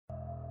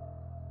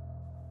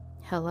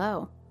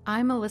Hello,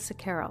 I'm Melissa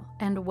Carroll,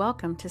 and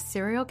welcome to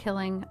Serial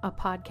Killing, a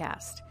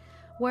podcast,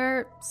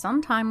 where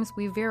sometimes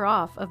we veer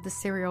off of the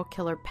serial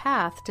killer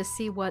path to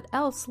see what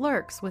else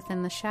lurks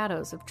within the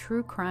shadows of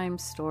true crime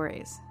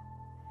stories.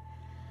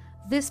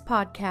 This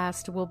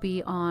podcast will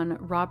be on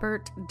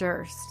Robert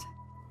Durst,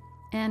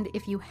 and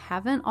if you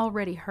haven't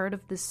already heard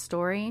of this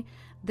story,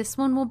 this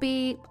one will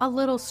be a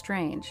little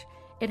strange.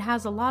 It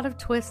has a lot of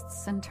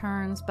twists and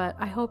turns, but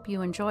I hope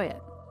you enjoy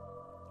it.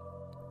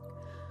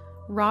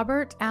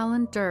 Robert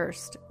Allen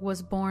Durst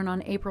was born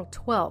on April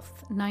 12,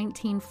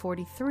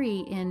 1943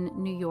 in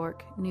New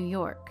York, New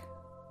York.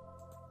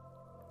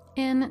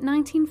 In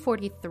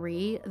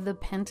 1943, the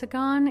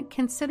Pentagon,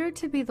 considered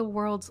to be the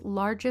world's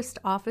largest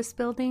office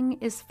building,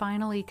 is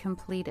finally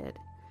completed.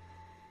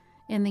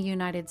 In the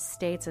United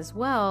States as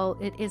well,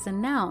 it is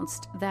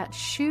announced that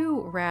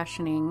shoe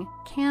rationing,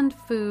 canned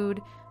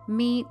food,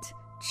 meat,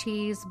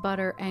 cheese,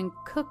 butter, and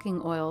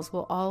cooking oils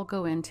will all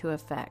go into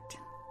effect.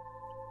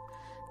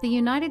 The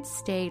United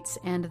States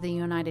and the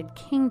United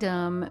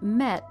Kingdom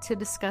met to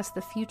discuss the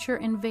future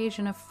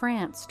invasion of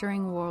France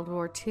during World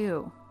War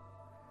II.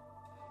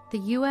 The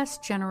U.S.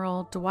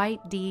 General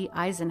Dwight D.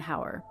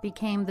 Eisenhower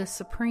became the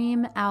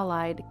Supreme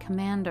Allied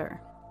Commander.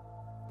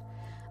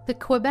 The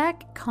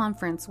Quebec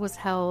Conference was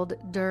held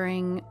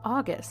during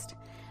August.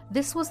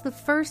 This was the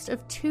first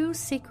of two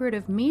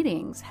secretive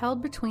meetings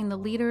held between the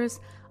leaders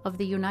of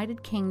the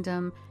United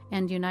Kingdom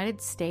and United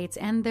States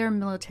and their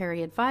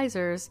military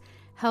advisors,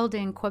 held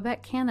in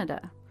Quebec,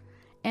 Canada.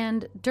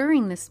 And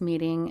during this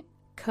meeting,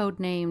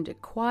 codenamed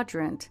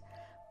Quadrant,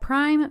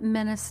 Prime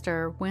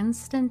Minister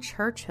Winston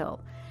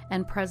Churchill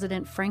and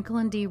President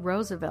Franklin D.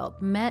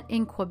 Roosevelt met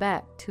in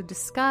Quebec to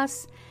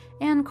discuss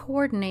and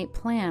coordinate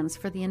plans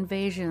for the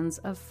invasions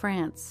of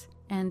France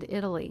and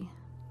Italy.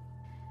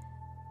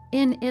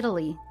 In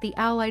Italy, the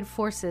Allied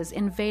forces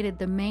invaded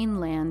the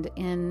mainland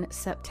in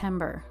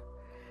September.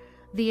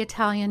 The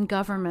Italian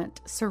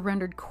government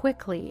surrendered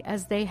quickly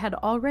as they had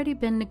already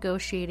been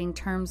negotiating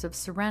terms of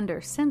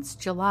surrender since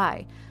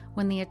July,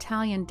 when the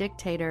Italian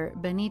dictator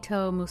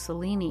Benito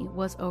Mussolini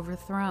was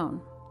overthrown.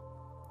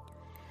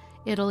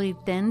 Italy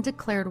then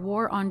declared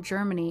war on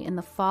Germany in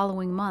the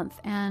following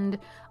month and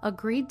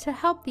agreed to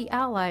help the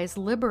Allies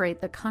liberate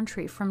the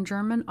country from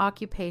German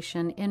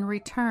occupation in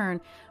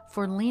return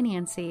for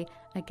leniency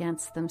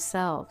against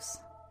themselves.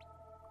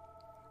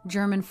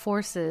 German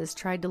forces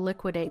tried to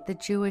liquidate the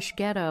Jewish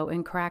ghetto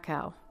in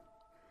Krakow.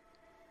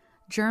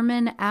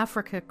 German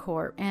Afrika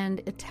Korps and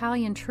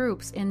Italian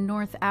troops in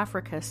North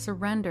Africa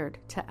surrendered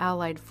to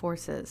Allied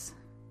forces.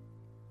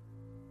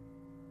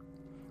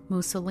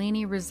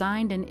 Mussolini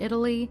resigned in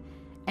Italy,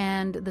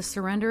 and the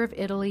surrender of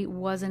Italy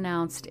was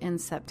announced in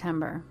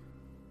September.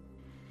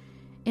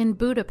 In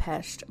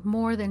Budapest,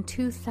 more than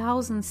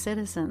 2,000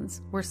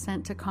 citizens were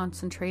sent to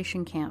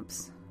concentration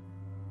camps.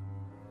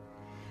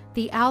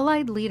 The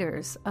Allied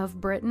leaders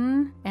of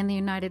Britain and the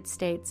United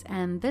States,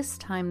 and this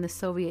time the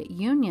Soviet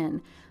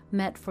Union,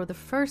 met for the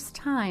first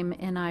time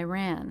in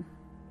Iran.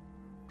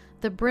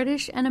 The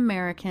British and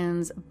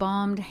Americans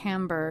bombed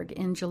Hamburg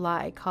in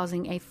July,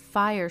 causing a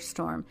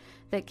firestorm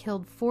that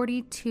killed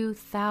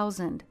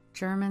 42,000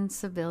 German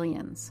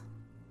civilians.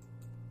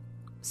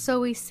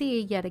 So we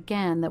see yet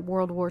again that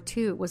World War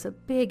II was a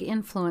big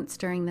influence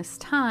during this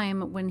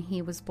time when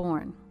he was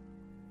born.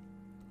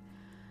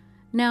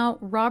 Now,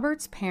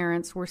 Robert's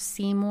parents were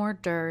Seymour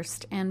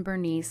Durst and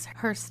Bernice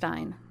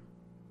Herstein.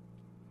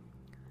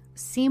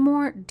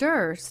 Seymour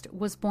Durst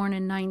was born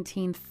in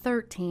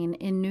 1913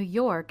 in New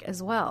York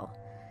as well.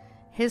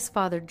 His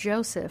father,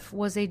 Joseph,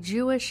 was a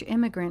Jewish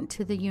immigrant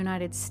to the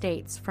United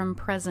States from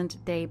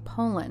present-day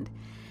Poland,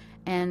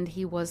 and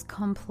he was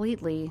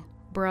completely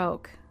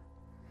broke.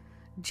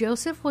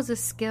 Joseph was a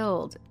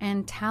skilled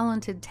and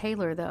talented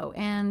tailor, though,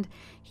 and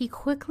he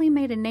quickly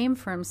made a name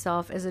for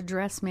himself as a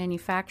dress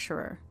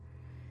manufacturer.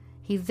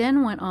 He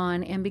then went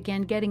on and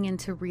began getting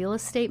into real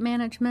estate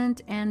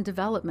management and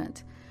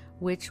development,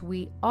 which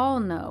we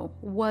all know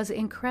was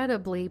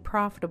incredibly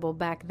profitable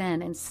back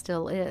then and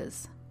still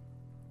is.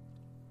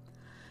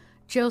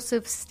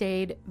 Joseph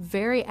stayed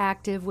very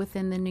active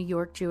within the New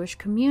York Jewish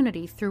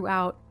community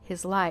throughout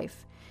his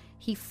life.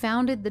 He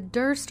founded the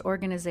Durst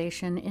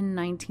Organization in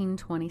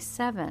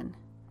 1927.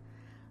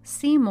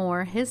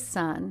 Seymour, his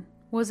son,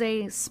 was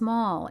a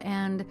small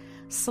and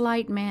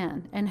slight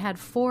man and had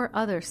 4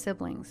 other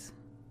siblings.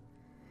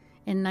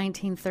 In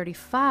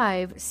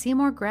 1935,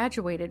 Seymour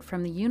graduated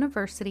from the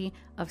University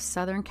of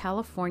Southern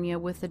California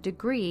with a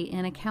degree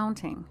in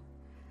accounting.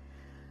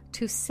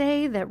 To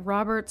say that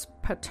Robert's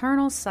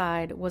paternal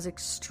side was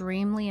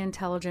extremely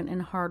intelligent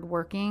and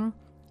hardworking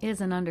is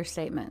an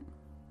understatement.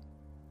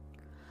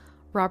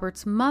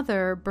 Robert's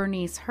mother,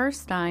 Bernice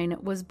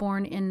Herstein, was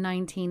born in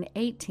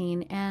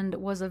 1918 and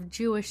was of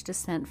Jewish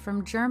descent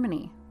from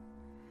Germany.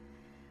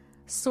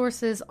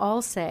 Sources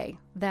all say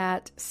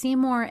that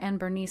Seymour and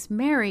Bernice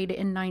married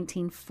in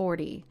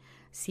 1940.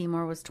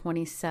 Seymour was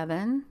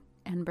 27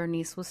 and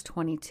Bernice was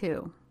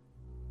 22.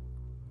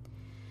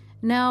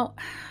 Now,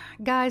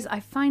 Guys, I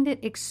find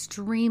it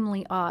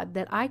extremely odd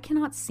that I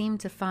cannot seem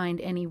to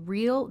find any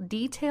real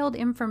detailed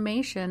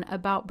information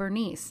about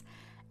Bernice.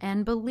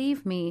 And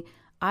believe me,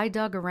 I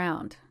dug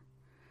around.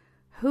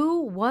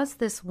 Who was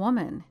this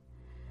woman?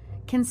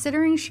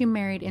 Considering she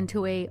married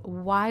into a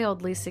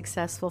wildly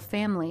successful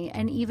family,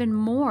 and even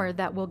more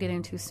that we'll get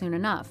into soon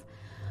enough,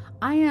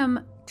 I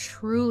am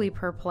truly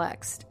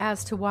perplexed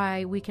as to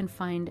why we can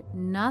find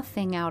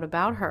nothing out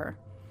about her.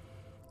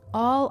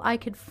 All I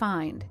could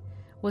find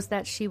was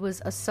that she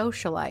was a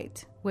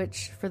socialite,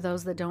 which, for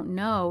those that don't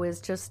know, is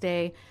just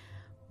a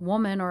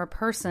woman or a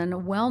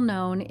person well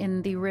known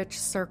in the rich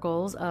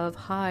circles of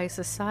high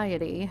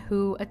society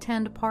who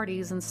attend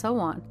parties and so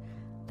on.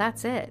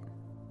 That's it.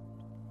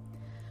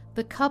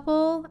 The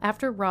couple,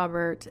 after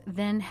Robert,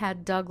 then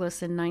had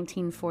Douglas in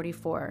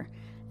 1944,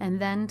 and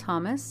then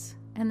Thomas,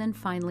 and then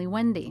finally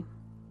Wendy.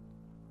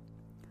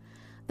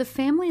 The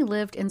family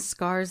lived in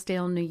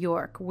Scarsdale, New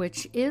York,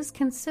 which is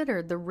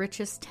considered the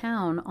richest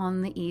town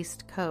on the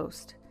East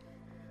Coast.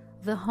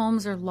 The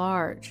homes are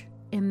large,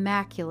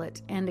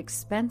 immaculate, and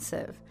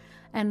expensive,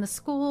 and the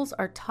schools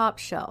are top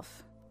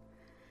shelf.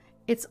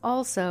 It's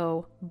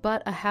also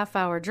but a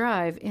half-hour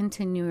drive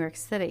into New York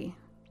City.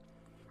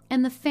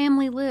 And the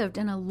family lived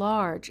in a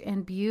large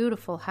and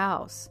beautiful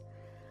house.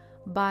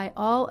 By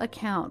all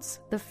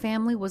accounts, the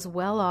family was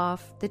well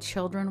off, the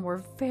children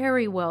were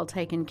very well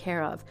taken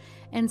care of,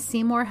 and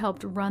Seymour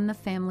helped run the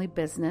family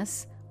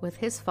business with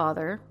his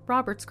father,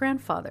 Robert's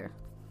grandfather.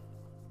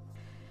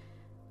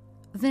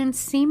 Then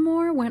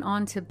Seymour went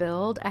on to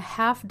build a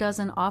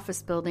half-dozen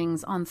office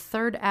buildings on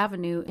 3rd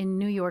Avenue in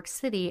New York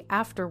City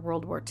after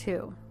World War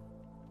II.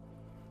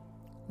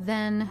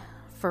 Then,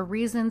 for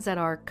reasons that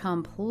are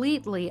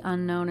completely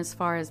unknown as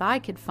far as I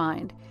could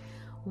find,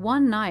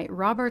 one night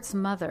Robert's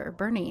mother,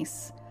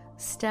 Bernice,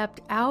 stepped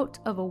out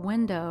of a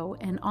window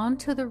and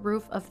onto the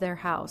roof of their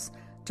house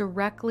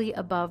directly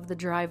above the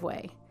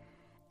driveway,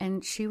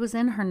 and she was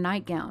in her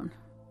nightgown.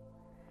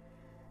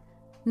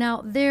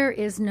 Now, there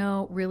is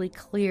no really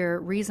clear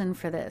reason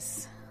for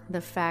this.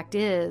 The fact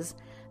is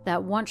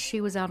that once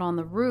she was out on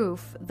the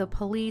roof, the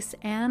police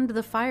and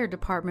the fire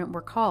department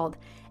were called,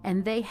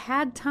 and they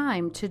had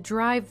time to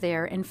drive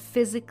there and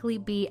physically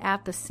be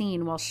at the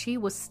scene while she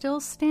was still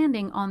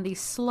standing on the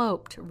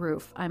sloped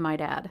roof, I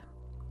might add.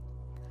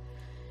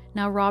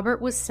 Now,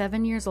 Robert was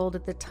 7 years old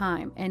at the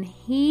time, and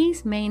he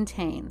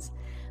maintains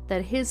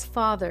that his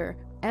father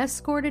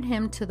escorted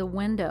him to the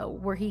window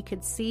where he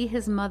could see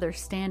his mother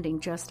standing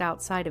just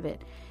outside of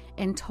it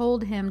and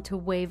told him to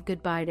wave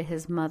goodbye to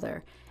his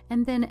mother,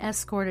 and then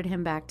escorted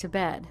him back to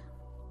bed.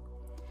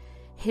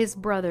 His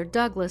brother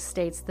Douglas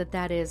states that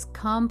that is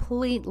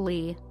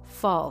completely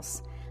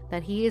false,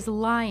 that he is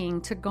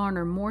lying to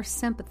garner more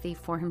sympathy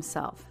for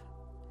himself.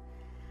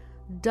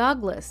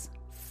 Douglas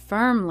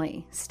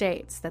firmly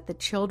states that the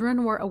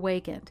children were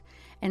awakened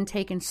and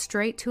taken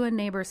straight to a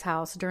neighbor's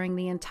house during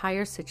the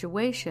entire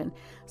situation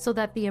so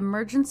that the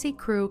emergency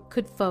crew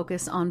could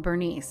focus on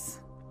Bernice.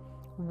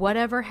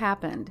 Whatever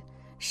happened,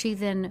 she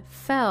then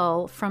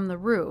fell from the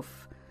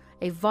roof.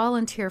 A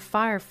volunteer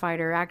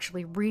firefighter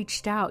actually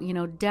reached out,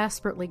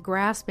 desperately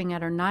grasping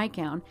at her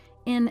nightgown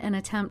in an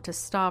attempt to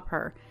stop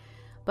her.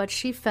 But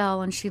she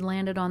fell and she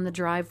landed on the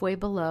driveway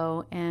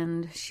below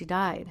and she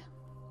died.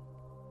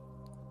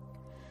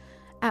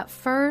 At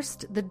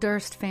first, the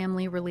Durst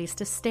family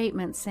released a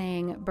statement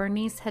saying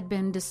Bernice had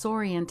been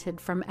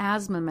disoriented from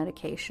asthma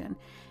medication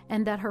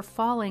and that her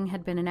falling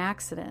had been an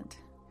accident.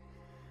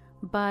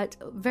 But,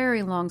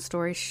 very long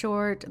story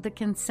short, the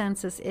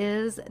consensus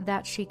is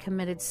that she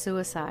committed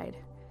suicide,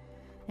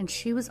 and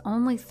she was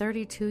only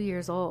 32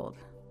 years old.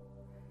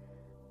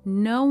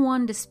 No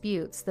one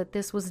disputes that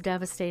this was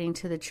devastating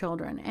to the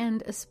children,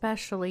 and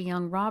especially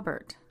young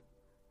Robert.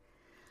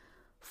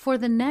 For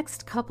the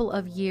next couple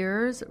of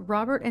years,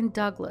 Robert and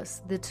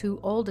Douglas, the two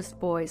oldest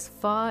boys,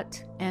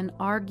 fought and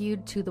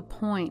argued to the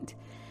point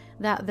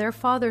that their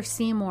father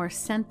Seymour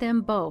sent them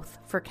both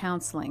for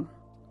counseling.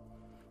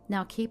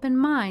 Now keep in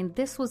mind,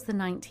 this was the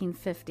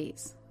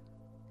 1950s.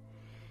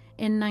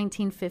 In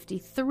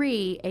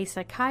 1953, a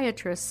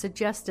psychiatrist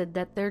suggested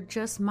that there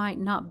just might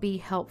not be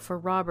help for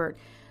Robert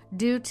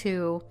due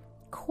to,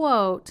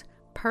 quote,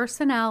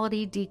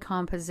 personality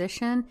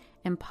decomposition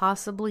and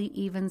possibly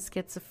even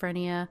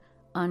schizophrenia,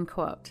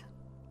 unquote.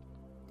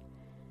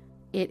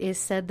 It is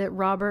said that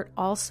Robert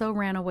also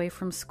ran away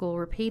from school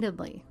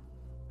repeatedly.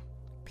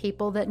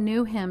 People that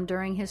knew him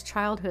during his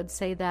childhood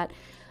say that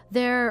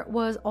there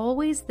was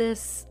always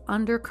this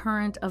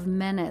undercurrent of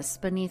menace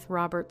beneath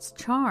Robert's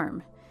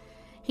charm.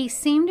 He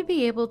seemed to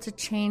be able to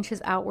change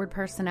his outward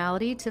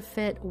personality to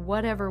fit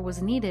whatever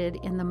was needed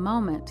in the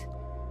moment.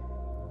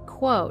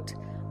 Quote,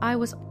 I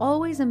was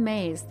always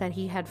amazed that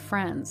he had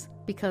friends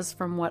because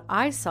from what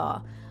I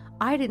saw,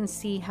 I didn't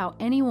see how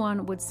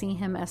anyone would see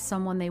him as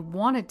someone they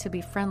wanted to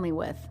be friendly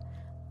with.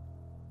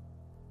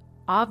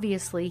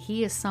 Obviously,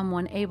 he is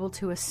someone able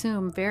to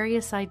assume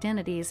various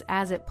identities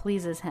as it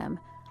pleases him.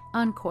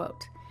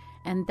 Unquote.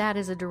 And that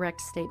is a direct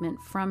statement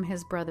from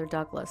his brother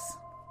Douglas.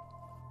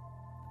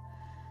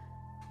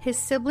 His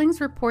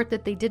siblings report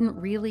that they didn't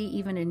really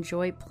even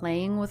enjoy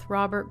playing with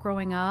Robert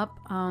growing up.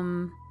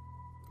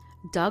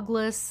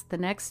 Douglas, the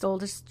next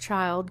oldest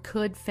child,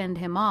 could fend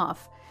him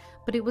off,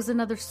 but it was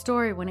another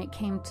story when it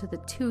came to the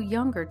two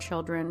younger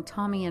children,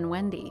 Tommy and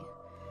Wendy.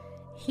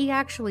 He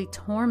actually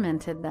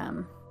tormented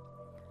them.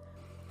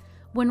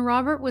 When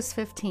Robert was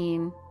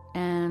 15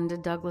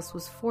 and Douglas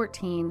was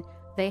 14,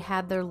 they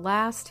had their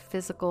last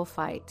physical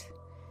fight.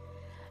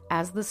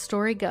 As the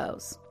story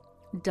goes,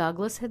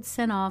 Douglas had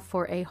sent off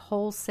for a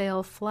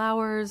wholesale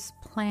flowers,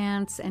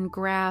 plants, and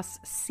grass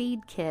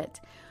seed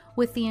kit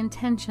with the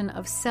intention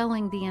of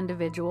selling the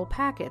individual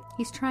packet.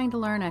 He's trying to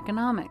learn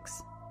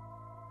economics.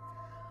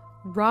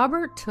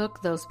 Robert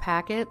took those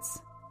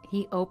packets,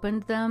 he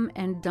opened them,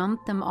 and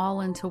dumped them all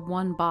into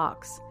one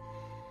box.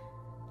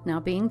 Now,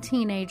 being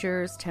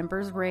teenagers,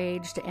 tempers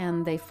raged,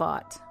 and they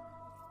fought.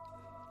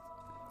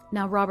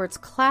 Now, Robert's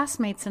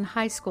classmates in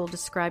high school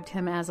described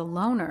him as a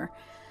loner,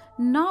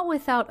 not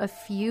without a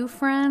few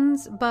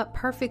friends, but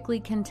perfectly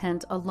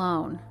content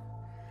alone.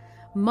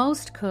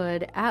 Most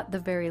could, at the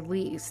very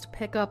least,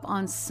 pick up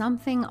on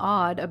something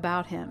odd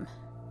about him.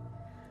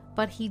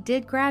 But he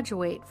did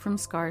graduate from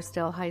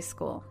Scarsdale High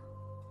School.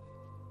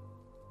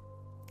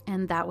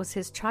 And that was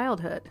his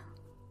childhood.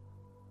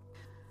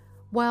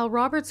 While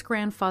Robert's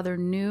grandfather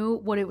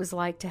knew what it was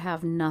like to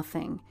have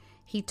nothing,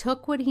 he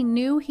took what he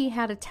knew he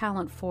had a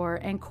talent for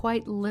and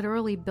quite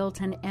literally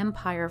built an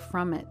empire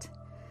from it.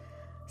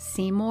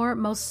 Seymour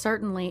most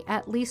certainly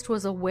at least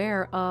was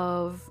aware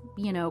of,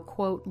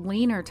 quote,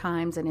 leaner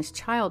times in his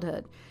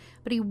childhood,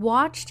 but he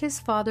watched his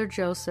father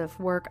Joseph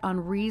work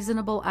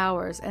unreasonable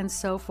hours and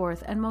so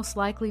forth, and most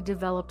likely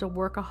developed a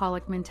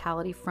workaholic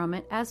mentality from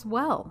it as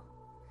well.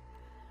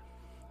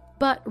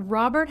 But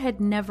Robert had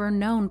never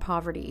known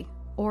poverty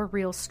or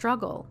real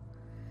struggle.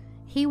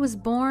 He was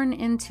born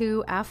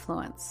into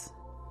affluence.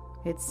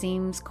 It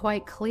seems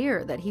quite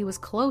clear that he was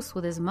close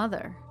with his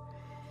mother.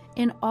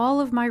 In all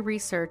of my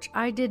research,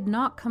 I did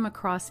not come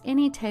across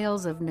any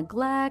tales of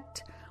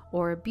neglect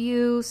or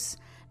abuse,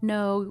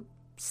 no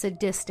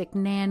sadistic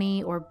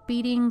nanny or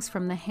beatings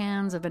from the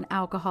hands of an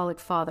alcoholic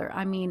father.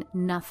 I mean,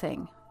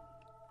 nothing.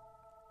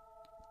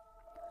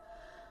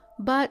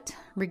 But,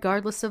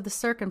 regardless of the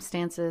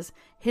circumstances,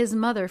 his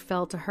mother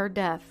fell to her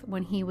death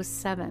when he was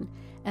 7,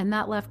 and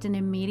that left an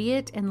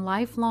immediate and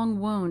lifelong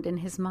wound in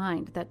his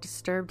mind that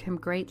disturbed him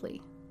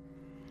greatly.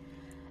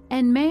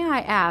 And may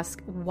I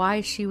ask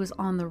why she was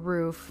on the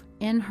roof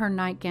in her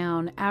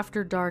nightgown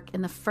after dark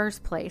in the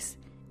first place,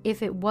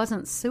 if it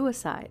wasn't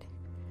suicide?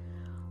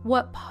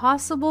 What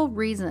possible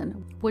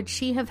reason would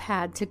she have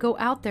had to go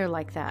out there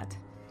like that?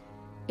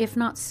 If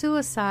not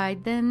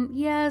suicide, then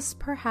yes,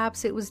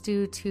 perhaps it was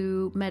due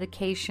to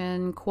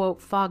medication,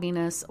 quote,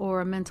 fogginess, or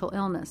a mental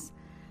illness.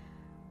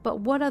 But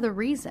what other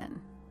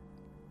reason?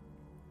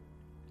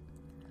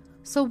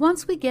 So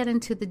once we get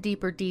into the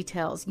deeper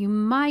details, you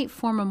might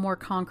form a more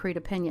concrete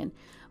opinion,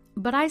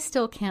 but I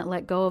still can't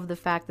let go of the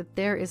fact that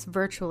there is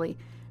virtually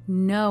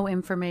no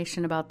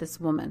information about this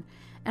woman,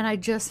 and I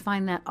just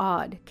find that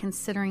odd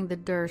considering the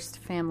Durst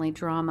family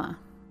drama.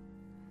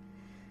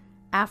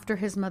 After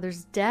his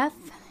mother's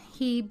death,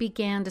 he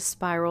began to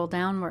spiral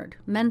downward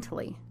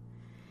mentally.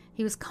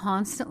 He was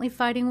constantly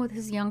fighting with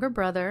his younger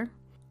brother,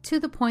 to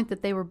the point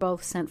that they were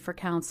both sent for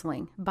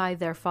counseling by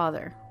their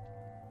father.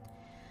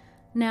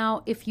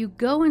 Now, if you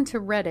go into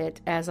Reddit,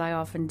 as I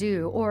often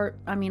do,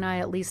 I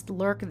at least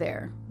lurk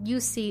there, you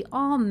see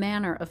all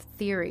manner of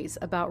theories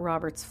about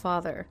Robert's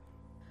father.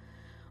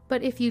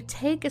 But if you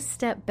take a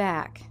step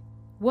back,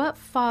 what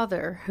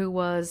father who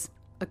was,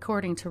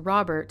 according to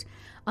Robert,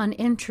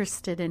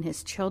 uninterested in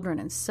his children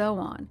and so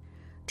on,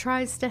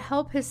 tries to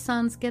help his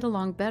sons get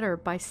along better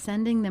by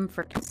sending them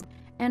for counseling,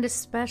 and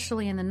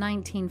especially in the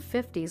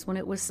 1950s when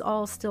it was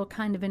all still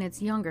kind of in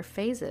its younger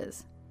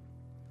phases?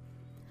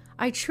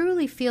 I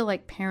truly feel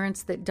like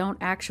parents that don't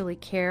actually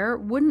care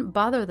wouldn't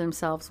bother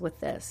themselves with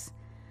this.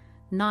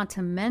 Not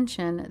to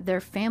mention, their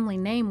family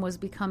name was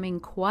becoming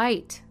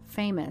quite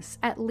famous,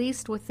 at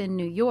least within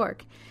New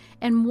York,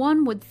 and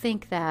one would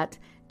think that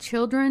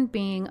children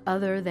being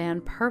other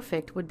than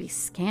perfect would be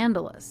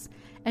scandalous,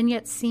 and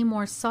yet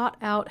Seymour sought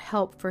out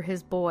help for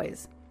his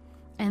boys,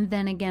 and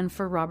then again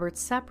for Robert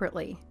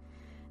separately.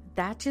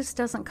 That just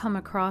doesn't come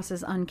across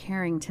as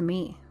uncaring to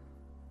me.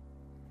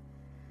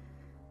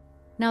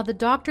 Now, the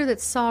doctor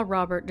that saw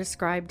Robert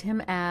described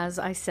him as,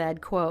 I said,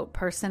 quote,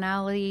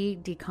 personality,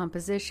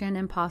 decomposition,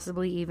 and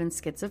possibly even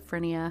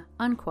schizophrenia,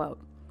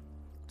 unquote.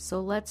 So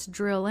let's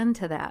drill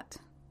into that.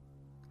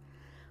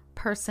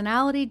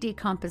 Personality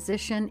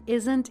decomposition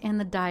isn't in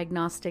the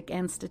Diagnostic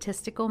and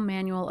Statistical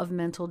Manual of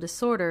Mental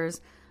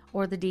Disorders,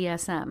 or the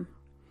DSM.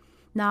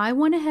 Now, I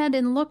went ahead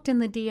and looked in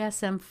the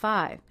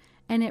DSM-5,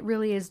 and it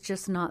really is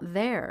just not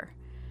there.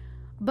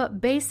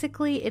 But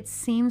basically, it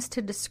seems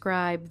to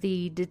describe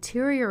the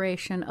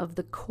deterioration of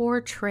the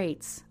core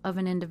traits of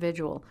an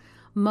individual,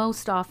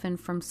 most often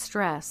from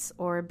stress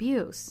or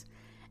abuse.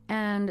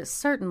 And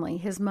certainly,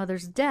 his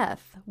mother's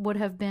death would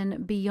have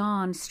been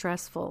beyond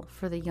stressful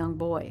for the young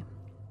boy.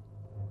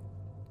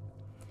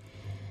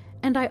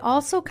 And I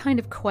also kind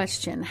of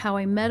question how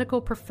a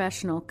medical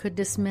professional could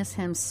dismiss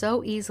him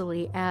so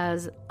easily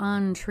as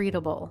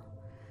untreatable.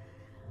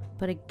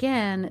 But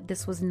again,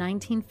 this was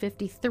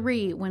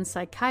 1953 when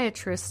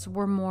psychiatrists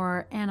were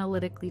more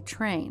analytically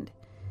trained.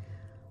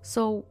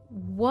 So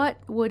what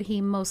would he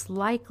most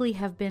likely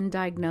have been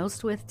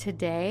diagnosed with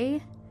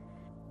today?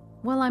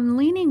 Well, I'm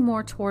leaning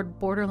more toward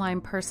borderline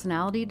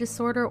personality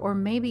disorder or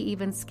maybe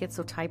even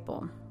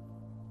schizotypal.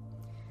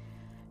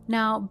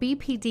 Now,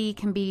 BPD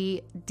can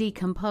be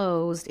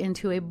decomposed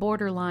into a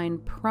borderline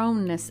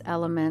proneness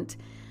element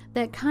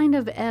that kind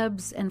of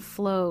ebbs and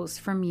flows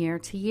from year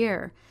to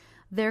year.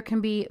 There can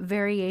be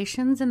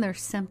variations in their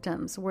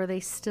symptoms where they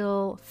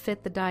still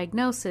fit the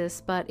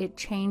diagnosis, but it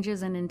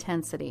changes in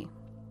intensity.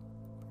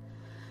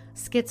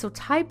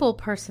 Schizotypal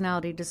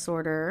personality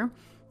disorder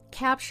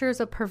captures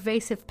a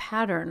pervasive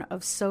pattern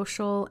of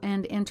social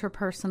and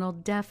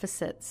interpersonal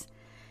deficits,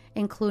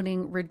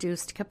 including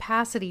reduced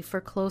capacity for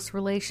close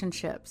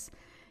relationships,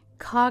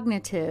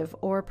 cognitive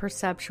or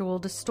perceptual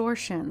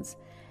distortions,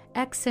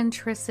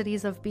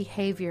 eccentricities of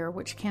behavior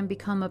which can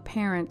become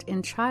apparent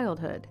in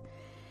childhood.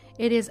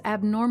 It is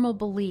abnormal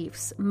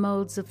beliefs,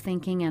 modes of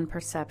thinking, and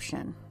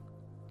perception.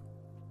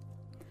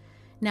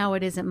 Now,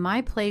 it isn't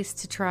my place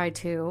to try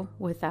to,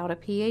 without a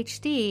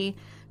PhD,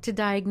 to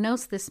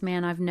diagnose this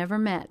man I've never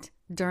met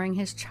during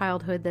his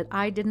childhood that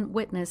I didn't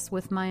witness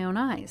with my own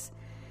eyes.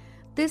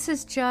 This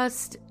is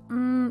just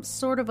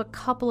sort of a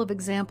couple of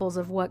examples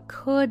of what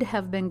could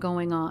have been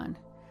going on.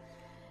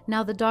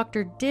 Now, the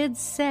doctor did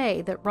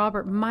say that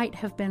Robert might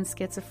have been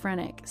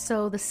schizophrenic,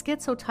 so the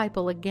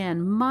schizotypal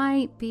again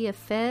might be a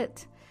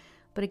fit,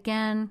 but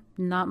again,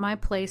 not my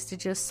place to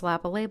just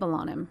slap a label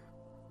on him.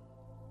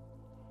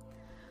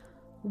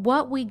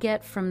 What we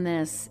get from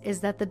this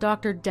is that the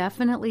doctor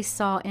definitely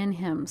saw in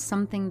him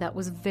something that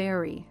was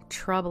very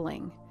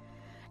troubling.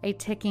 A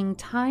ticking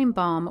time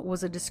bomb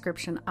was a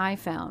description I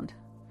found.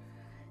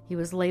 He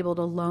was labeled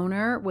a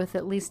loner with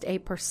at least a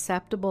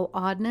perceptible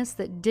oddness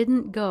that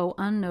didn't go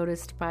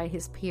unnoticed by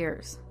his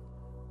peers.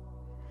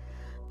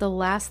 The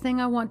last thing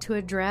I want to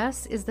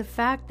address is the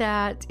fact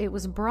that it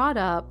was brought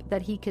up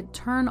that he could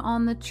turn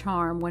on the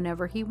charm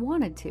whenever he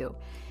wanted to,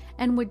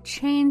 and would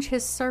change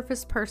his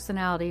surface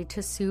personality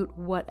to suit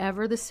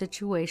whatever the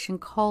situation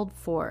called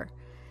for.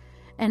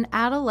 An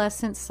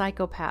adolescent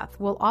psychopath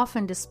will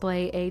often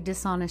display a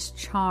dishonest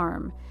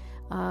charm,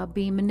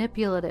 be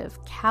manipulative,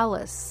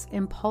 callous,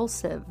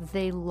 impulsive.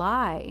 They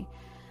lie.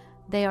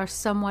 They are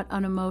somewhat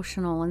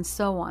unemotional and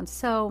so on.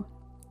 So,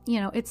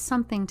 it's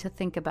something to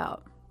think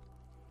about.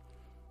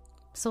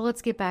 So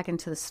let's get back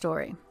into the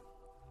story.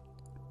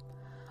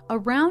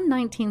 Around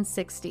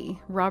 1960,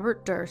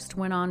 Robert Durst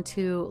went on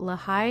to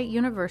Lehigh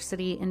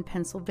University in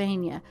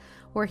Pennsylvania,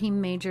 where he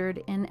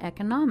majored in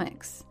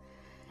economics.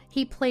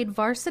 He played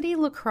varsity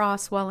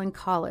lacrosse while in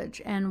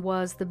college and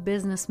was the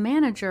business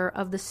manager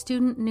of the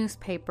student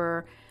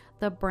newspaper,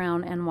 The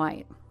Brown and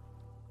White.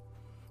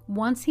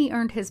 Once he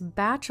earned his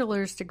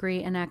bachelor's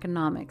degree in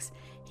economics,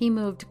 he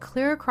moved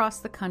clear across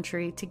the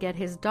country to get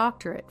his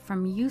doctorate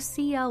from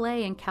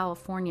UCLA in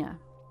California.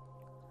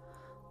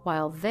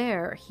 While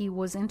there, he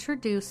was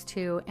introduced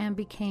to and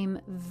became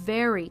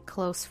very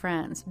close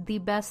friends, the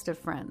best of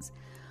friends,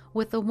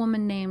 with a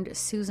woman named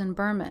Susan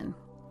Berman.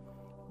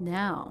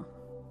 Now,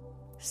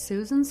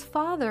 Susan's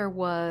father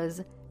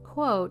was,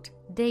 quote,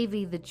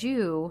 Davy the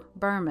Jew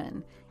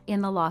Berman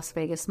in the Las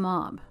Vegas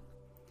mob.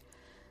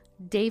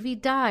 Davy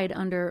died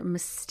under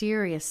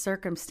mysterious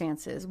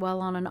circumstances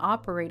while on an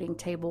operating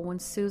table when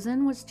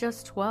Susan was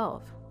just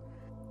 12.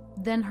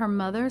 Then her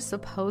mother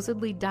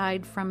supposedly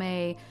died from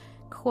a,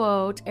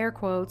 quote, air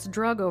quotes,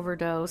 drug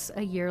overdose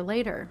a year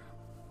later.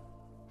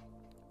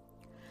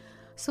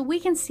 So we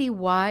can see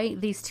why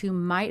these two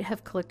might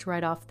have clicked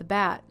right off the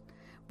bat.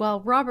 While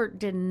Robert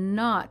did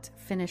not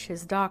finish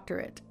his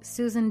doctorate,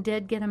 Susan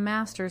did get a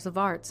Master's of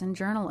Arts in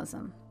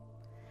journalism.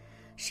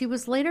 She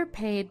was later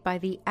paid by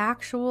the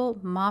actual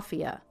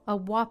mafia a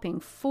whopping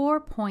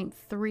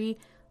 $4.3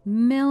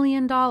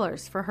 million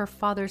for her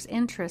father's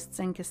interests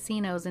in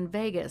casinos in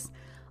Vegas,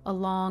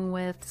 along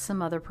with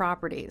some other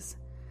properties.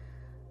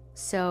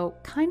 So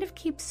kind of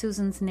keep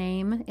Susan's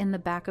name in the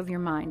back of your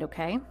mind,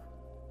 okay?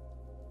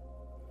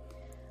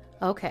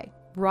 Okay,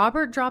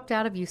 Robert dropped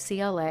out of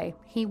UCLA.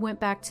 He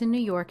went back to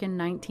New York in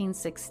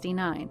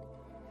 1969.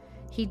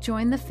 He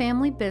joined the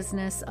family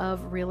business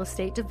of real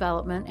estate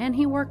development, and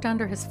he worked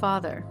under his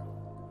father.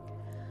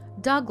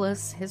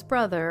 Douglas, his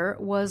brother,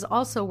 was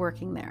also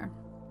working there.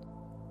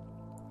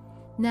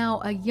 Now,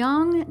 a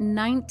young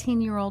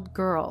 19-year-old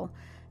girl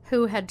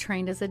who had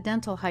trained as a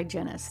dental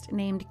hygienist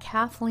named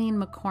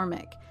Kathleen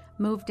McCormick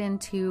moved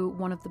into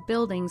one of the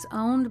buildings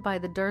owned by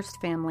the Durst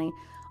family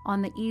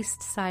on the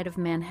east side of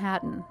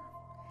Manhattan.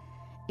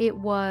 It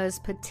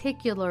was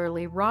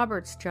particularly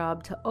Robert's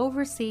job to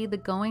oversee the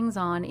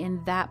goings-on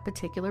in that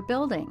particular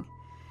building.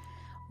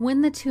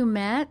 When the two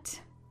met,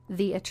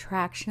 the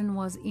attraction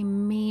was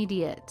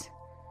immediate.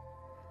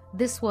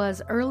 This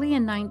was early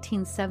in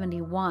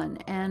 1971,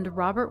 and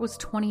Robert was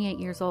 28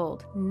 years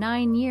old,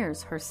 9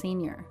 years her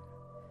senior.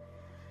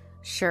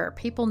 Sure,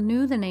 people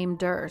knew the name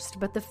Durst,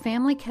 but the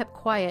family kept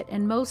quiet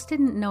and most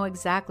didn't know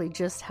exactly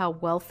just how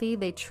wealthy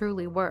they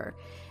truly were.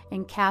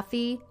 And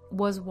Kathy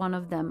was one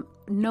of them.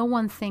 No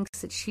one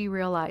thinks that she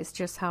realized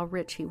just how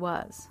rich he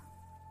was.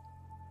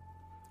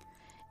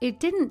 It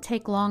didn't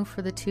take long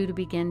for the two to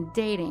begin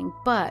dating,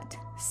 but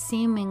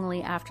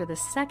seemingly after the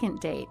second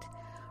date,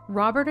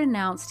 Robert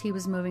announced he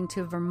was moving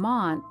to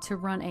Vermont to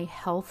run a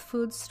health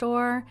food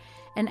store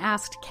and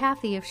asked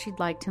Kathy if she'd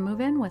like to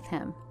move in with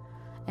him,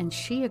 and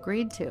she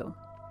agreed to.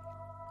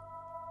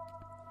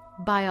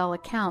 By all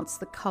accounts,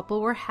 the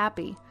couple were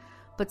happy,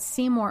 but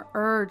Seymour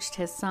urged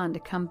his son to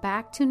come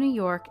back to New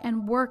York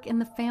and work in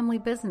the family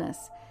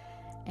business,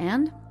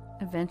 and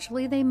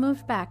eventually they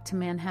moved back to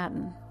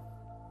Manhattan.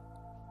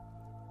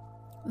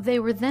 They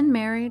were then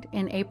married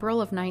in April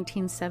of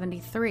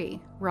 1973.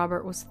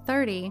 Robert was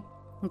 30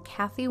 and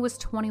Kathy was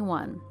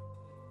 21.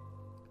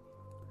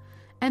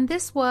 And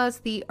this was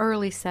the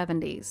early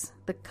 70s.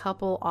 The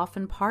couple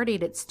often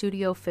partied at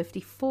Studio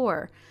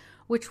 54,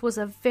 which was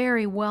a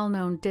very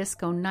well-known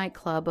disco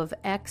nightclub of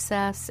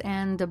excess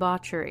and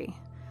debauchery.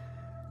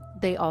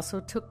 They also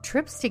took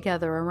trips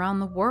together around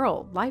the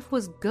world. Life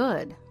was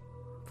good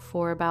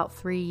for about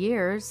 3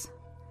 years.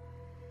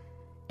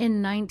 In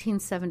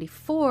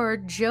 1974,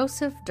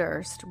 Joseph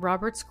Durst,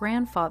 Robert's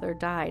grandfather,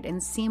 died,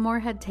 and Seymour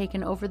had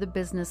taken over the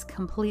business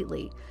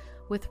completely,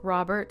 with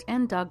Robert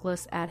and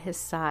Douglas at his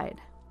side.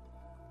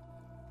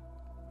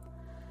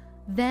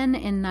 Then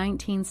in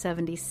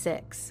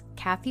 1976,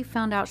 Kathy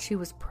found out she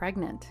was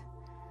pregnant.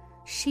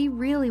 She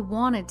really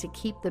wanted to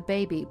keep the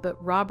baby,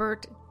 but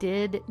Robert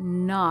did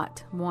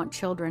not want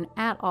children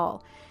at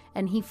all,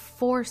 and he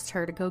forced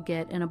her to go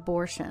get an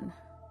abortion.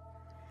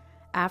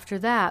 After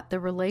that, the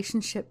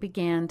relationship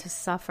began to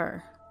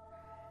suffer.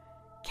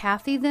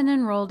 Kathy then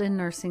enrolled in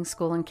nursing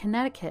school in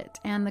Connecticut,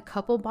 and the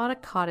couple bought a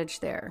cottage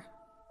there.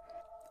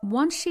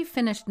 Once she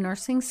finished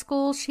nursing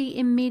school, she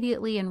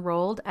immediately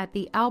enrolled at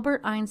the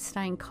Albert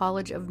Einstein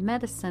College of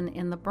Medicine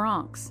in the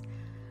Bronx.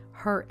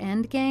 Her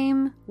end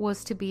game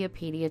was to be a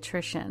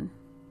pediatrician.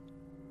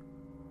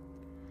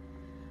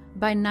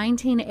 By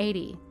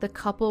 1980, the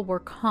couple were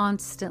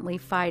constantly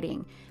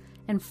fighting,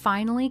 and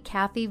finally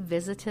Kathy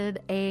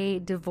visited a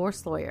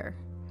divorce lawyer.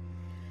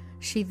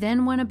 She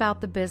then went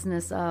about the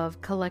business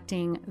of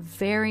collecting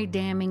very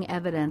damning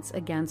evidence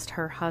against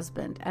her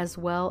husband, as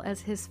well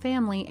as his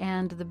family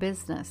and the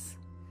business.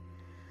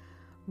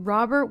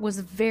 Robert was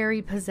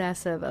very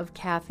possessive of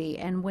Kathy,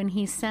 and when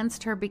he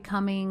sensed her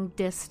becoming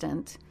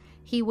distant,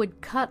 he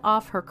would cut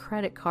off her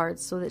credit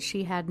cards so that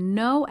she had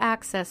no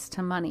access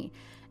to money,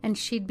 and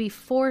she'd be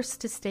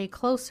forced to stay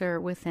closer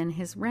within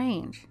his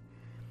range.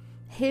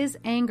 His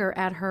anger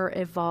at her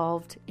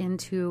evolved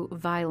into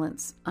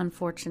violence,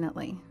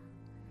 unfortunately.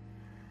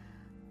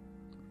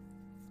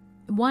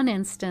 One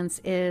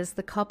instance is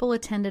the couple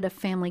attended a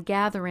family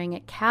gathering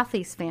at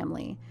Kathy's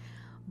family,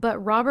 but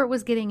Robert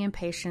was getting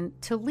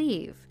impatient to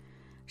leave.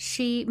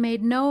 She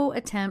made no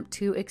attempt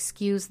to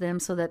excuse them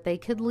so that they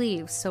could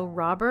leave, so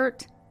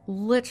Robert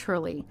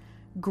literally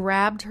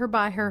grabbed her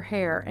by her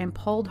hair and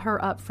pulled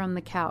her up from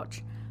the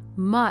couch,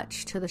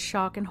 much to the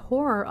shock and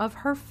horror of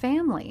her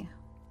family.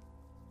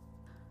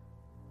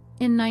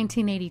 In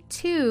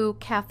 1982,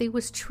 Kathy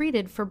was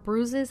treated for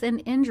bruises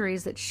and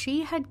injuries that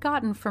she had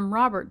gotten from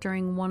Robert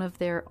during one of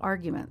their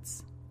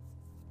arguments.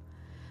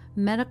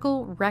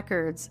 Medical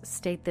records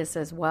state this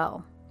as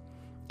well,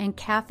 and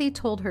Kathy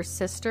told her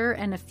sister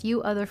and a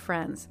few other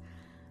friends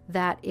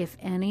that if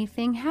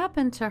anything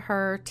happened to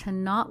her, to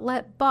not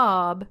let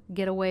Bob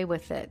get away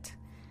with it.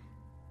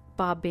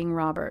 Bob being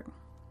Robert.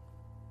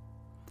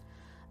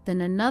 Then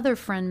another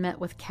friend met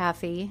with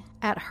Kathy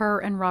at her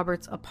and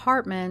Robert's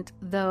apartment,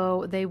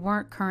 though they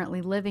weren't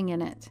currently living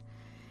in it.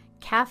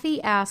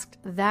 Kathy asked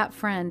that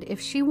friend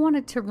if she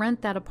wanted to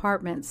rent that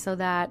apartment so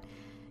that,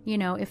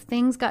 if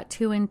things got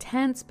too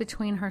intense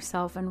between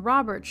herself and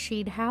Robert,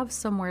 she'd have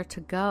somewhere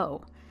to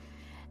go.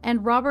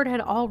 And Robert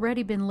had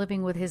already been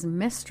living with his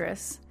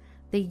mistress,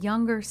 the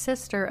younger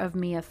sister of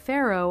Mia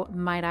Farrow,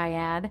 might I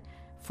add,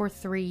 for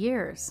 3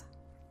 years.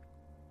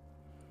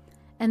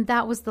 And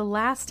that was the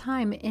last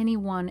time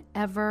anyone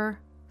ever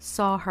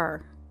saw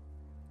her.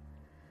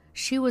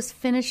 She was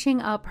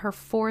finishing up her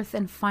 4th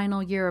and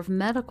final year of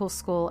medical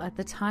school at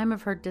the time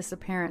of her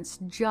disappearance,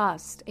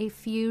 just a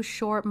few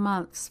short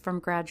months from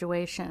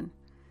graduation.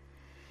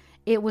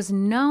 It was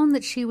known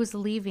that she was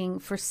leaving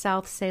for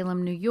South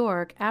Salem, New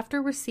York,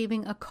 after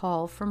receiving a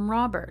call from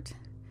Robert.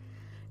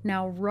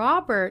 Now,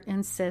 Robert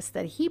insists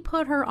that he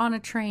put her on a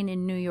train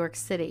in New York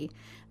City,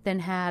 then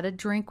had a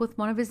drink with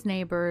one of his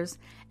neighbors,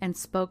 and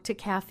spoke to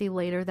Kathy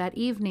later that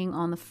evening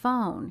on the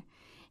phone.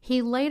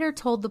 He later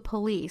told the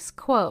police,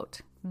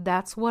 quote,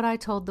 "That's what I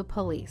told the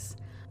police.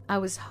 I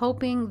was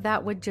hoping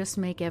that would just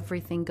make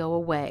everything go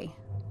away,"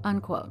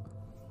 unquote.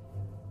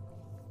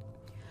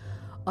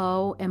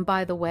 Oh, and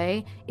by the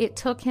way, it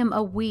took him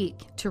a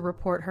week to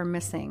report her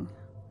missing.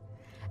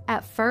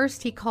 At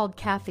first, he called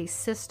Kathy's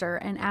sister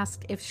and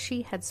asked if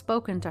she had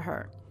spoken to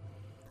her.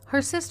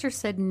 Her sister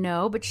said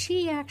no, but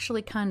she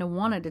actually kind of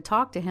wanted to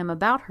talk to him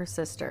about her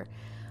sister.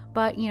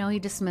 But, he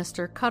dismissed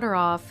her, cut her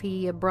off.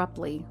 He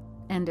abruptly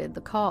ended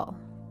the call.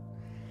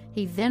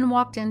 He then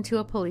walked into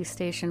a police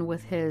station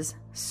with his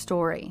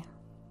story.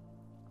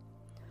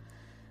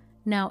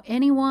 Now,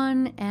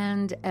 anyone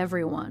and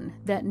everyone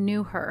that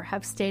knew her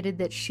have stated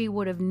that she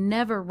would have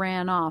never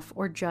ran off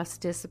or just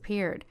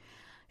disappeared.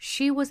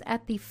 She was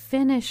at the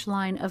finish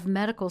line of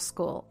medical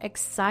school,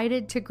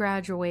 excited to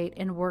graduate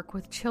and work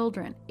with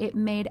children. It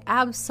made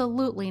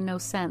absolutely no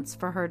sense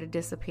for her to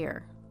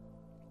disappear.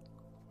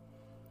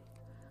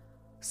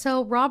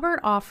 So Robert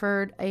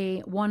offered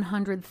a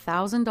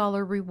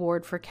 $100,000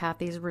 reward for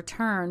Kathy's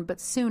return, but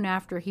soon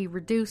after he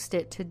reduced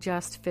it to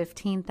just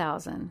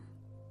 $15,000.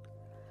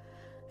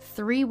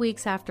 3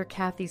 weeks after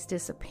Kathy's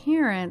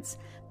disappearance,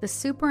 the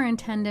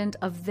superintendent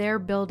of their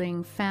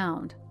building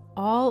found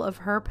all of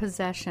her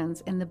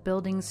possessions in the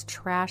building's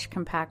trash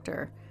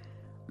compactor.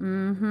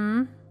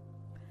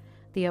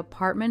 The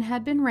apartment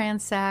had been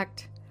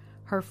ransacked.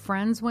 Her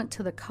friends went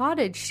to the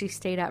cottage she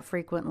stayed at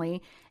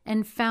frequently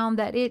and found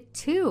that it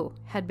too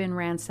had been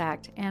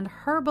ransacked and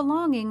her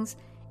belongings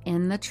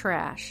in the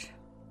trash.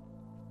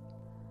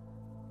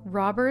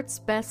 Robert's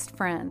best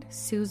friend,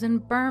 Susan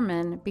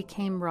Berman,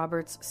 became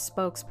Robert's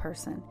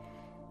spokesperson.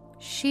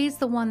 She's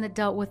the one that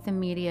dealt with the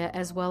media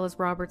as well as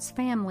Robert's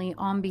family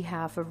on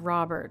behalf of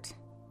Robert.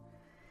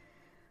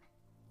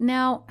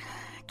 Now,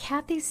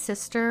 Kathy's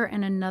sister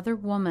and another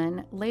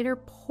woman later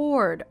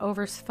pored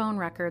over phone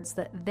records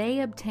that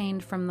they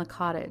obtained from the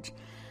cottage,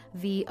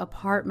 the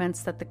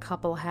apartments that the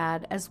couple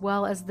had, as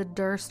well as the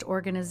Durst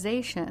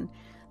organization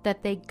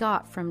that they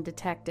got from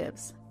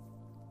detectives.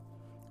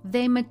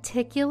 They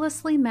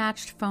meticulously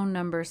matched phone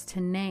numbers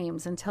to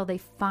names until they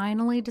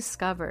finally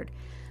discovered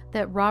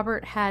that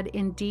Robert had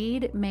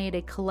indeed made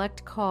a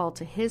collect call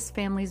to his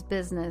family's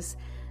business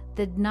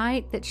the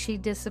night that she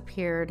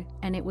disappeared,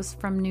 and it was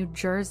from New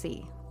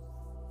Jersey.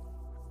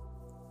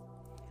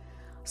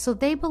 So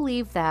they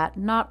believe that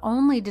not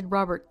only did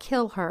Robert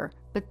kill her,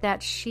 but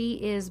that she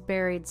is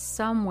buried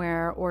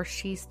somewhere or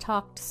she's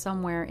tucked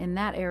somewhere in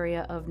that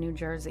area of New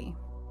Jersey.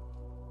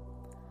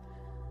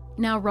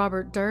 Now,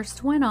 Robert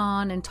Durst went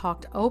on and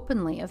talked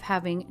openly of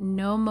having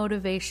no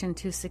motivation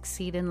to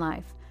succeed in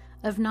life,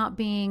 of not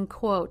being,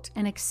 quote,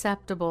 an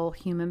acceptable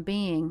human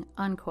being,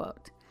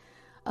 unquote,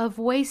 of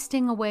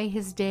wasting away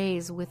his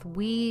days with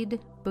weed,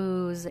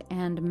 booze,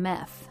 and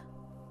meth.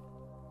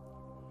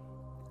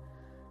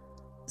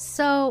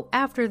 So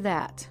after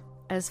that,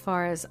 as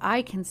far as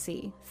I can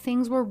see,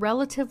 things were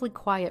relatively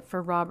quiet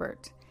for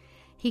Robert.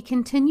 He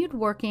continued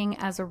working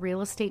as a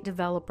real estate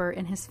developer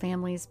in his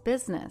family's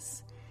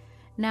business.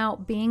 Now,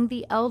 being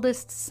the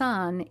eldest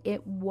son,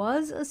 it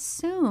was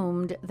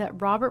assumed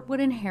that Robert would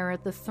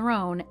inherit the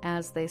throne,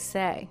 as they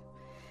say.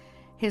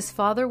 His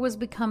father was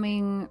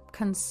becoming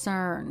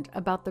concerned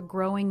about the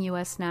growing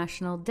U.S.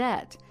 national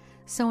debt,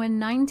 so in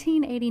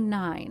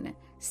 1989,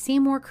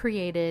 Seymour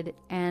created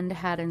and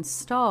had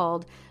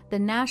installed the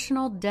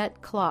national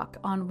debt clock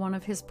on one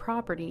of his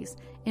properties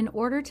in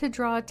order to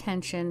draw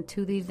attention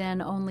to the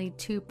then only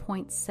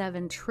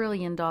 $2.7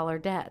 trillion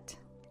debt.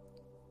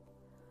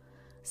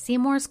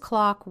 Seymour's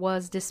clock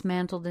was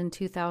dismantled in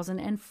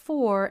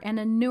 2004 and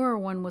a newer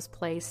one was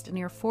placed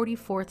near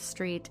 44th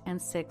Street and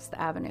 6th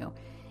Avenue,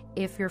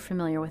 if you're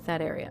familiar with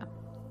that area.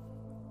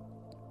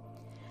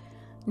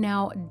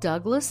 Now,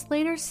 Douglas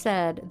later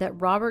said that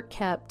Robert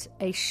kept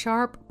a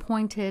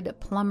sharp-pointed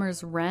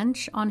plumber's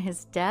wrench on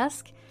his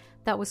desk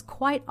that was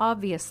quite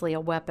obviously a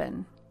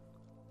weapon.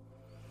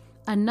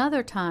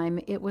 Another time,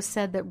 it was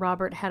said that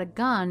Robert had a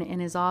gun in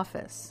his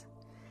office.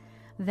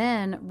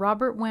 Then,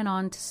 Robert went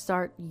on to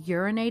start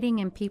urinating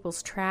in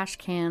people's trash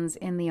cans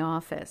in the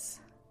office.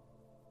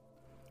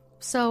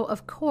 So,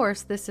 of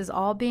course, this is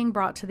all being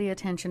brought to the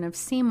attention of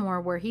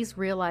Seymour, where he's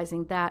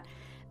realizing that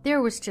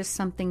there was just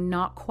something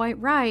not quite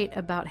right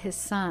about his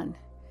son.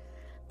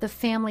 The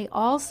family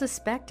all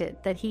suspected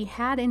that he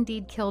had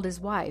indeed killed his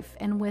wife,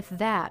 and with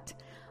that,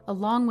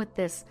 along with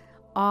this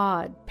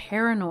odd,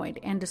 paranoid,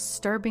 and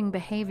disturbing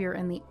behavior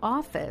in the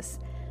office,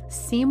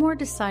 Seymour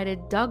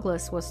decided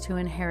Douglas was to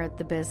inherit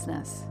the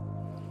business.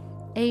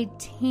 A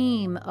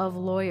team of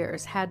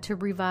lawyers had to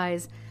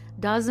revise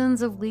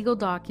dozens of legal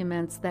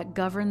documents that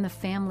govern the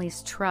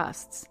family's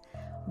trusts,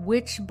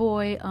 which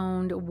boy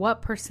owned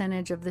what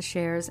percentage of the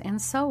shares,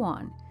 and so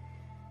on.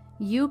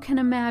 You can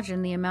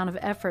imagine the amount of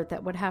effort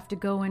that would have to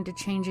go into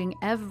changing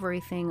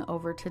everything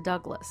over to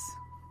Douglas.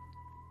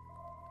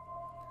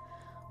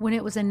 When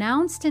it was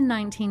announced in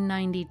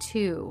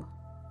 1992,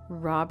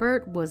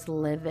 Robert was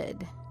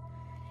livid.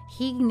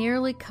 He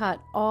nearly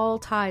cut all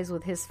ties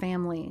with his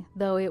family,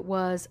 though it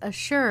was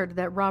assured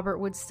that Robert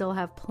would still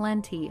have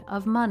plenty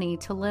of money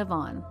to live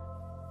on.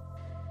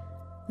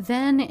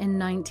 Then, in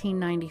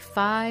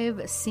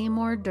 1995,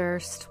 Seymour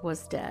Durst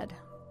was dead.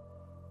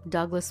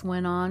 Douglas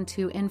went on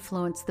to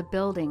influence the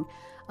building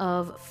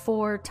of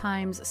 4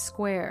 Times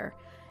Square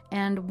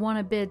and won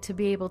a bid to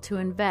be able to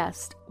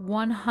invest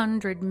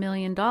 $100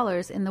 million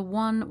in the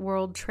One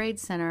World Trade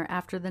Center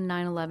after the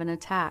 9/11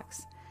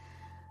 attacks.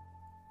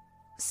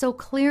 So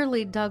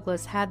clearly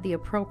Douglas had the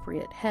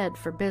appropriate head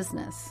for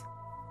business.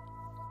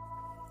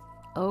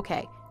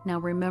 Okay, now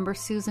remember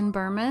Susan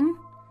Berman?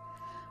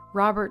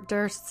 Robert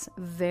Durst's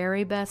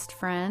very best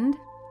friend?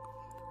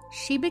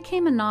 She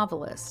became a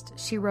novelist.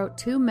 She wrote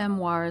 2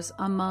 memoirs,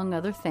 among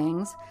other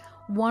things.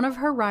 One of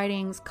her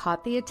writings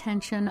caught the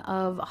attention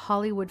of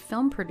Hollywood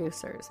film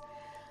producers.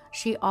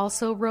 She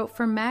also wrote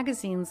for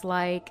magazines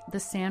like the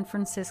San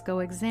Francisco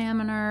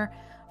Examiner,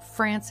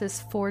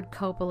 Francis Ford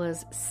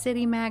Coppola's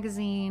City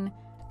Magazine,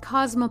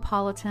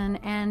 Cosmopolitan,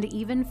 and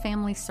even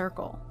Family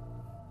Circle.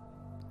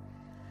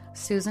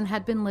 Susan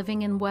had been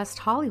living in West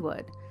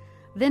Hollywood,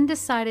 then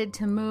decided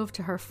to move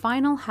to her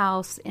final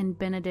house in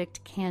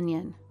Benedict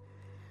Canyon.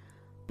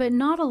 But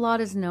not a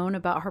lot is known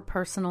about her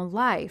personal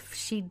life.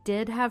 She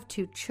did have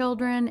 2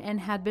 children and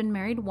had been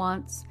married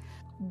once,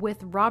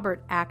 with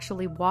Robert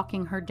actually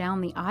walking her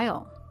down the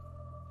aisle.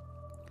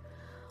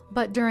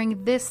 But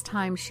during this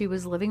time, she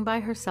was living by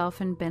herself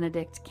in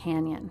Benedict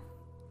Canyon.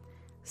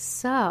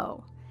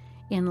 So,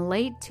 in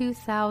late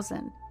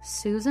 2000,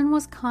 Susan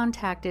was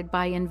contacted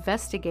by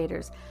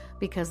investigators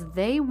because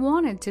they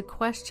wanted to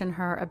question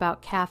her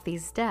about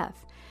Kathy's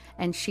death,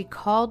 and she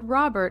called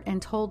Robert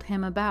and told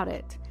him about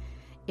it.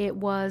 It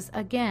was,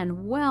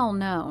 again, well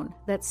known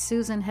that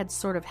Susan had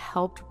sort of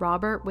helped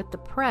Robert with the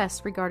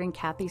press regarding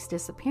Kathy's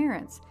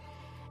disappearance,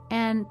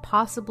 and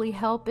possibly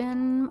help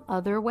in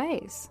other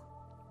ways.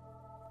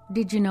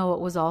 Did you know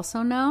it was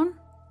also known?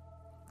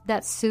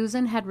 That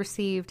Susan had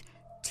received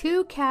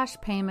 2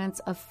 cash payments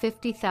of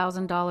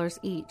 $50,000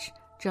 each,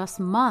 just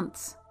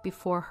months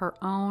before her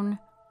own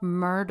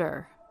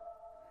murder.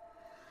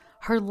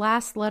 Her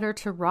last letter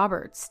to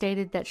Robert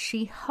stated that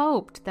she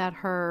hoped that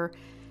her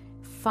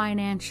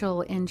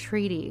financial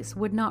entreaties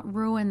would not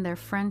ruin their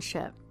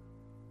friendship.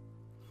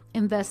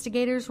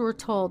 Investigators were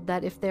told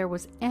that if there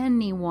was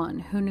anyone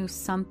who knew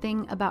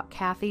something about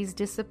Kathy's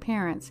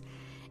disappearance,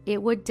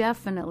 it would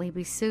definitely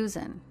be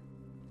Susan.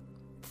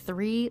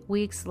 3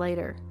 weeks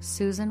later,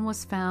 Susan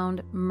was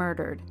found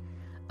murdered,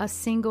 a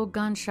single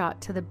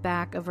gunshot to the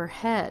back of her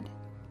head.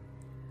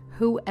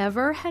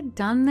 Whoever had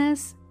done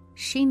this,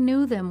 she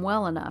knew them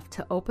well enough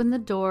to open the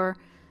door,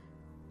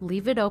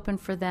 leave it open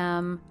for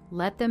them,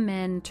 let them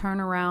in,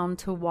 turn around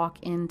to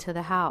walk into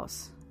the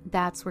house.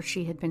 That's where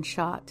she had been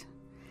shot.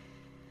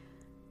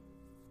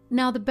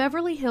 Now, the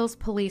Beverly Hills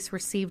police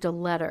received a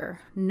letter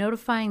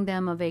notifying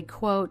them of a,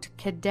 quote,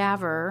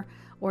 cadaver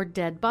or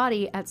dead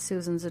body at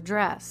Susan's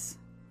address.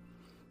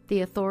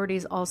 The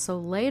authorities also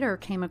later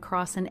came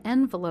across an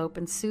envelope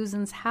in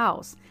Susan's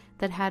house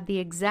that had the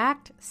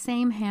exact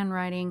same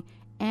handwriting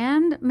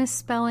and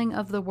misspelling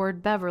of the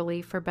word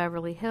Beverly for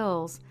Beverly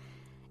Hills.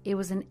 It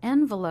was an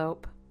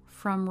envelope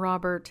from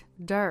Robert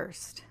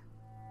Durst.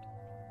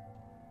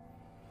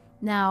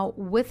 Now,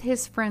 with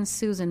his friend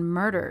Susan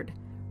murdered,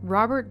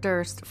 Robert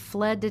Durst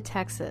fled to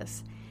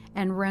Texas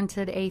and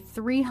rented a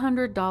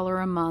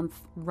 $300 a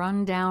month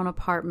rundown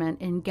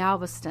apartment in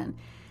Galveston.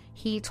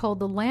 He told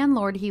the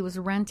landlord he was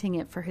renting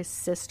it for his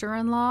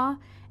sister-in-law,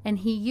 and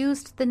he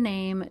used the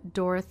name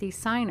Dorothy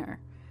Siner,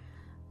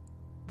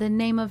 the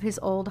name of his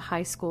old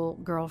high school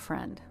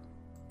girlfriend.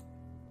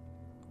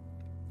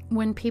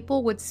 When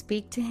people would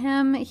speak to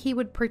him, he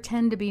would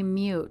pretend to be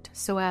mute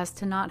so as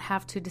to not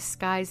have to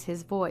disguise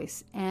his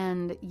voice.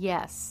 And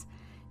yes,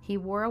 he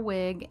wore a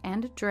wig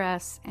and a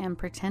dress and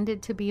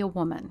pretended to be a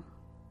woman.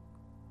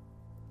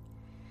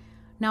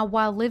 Now,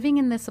 while living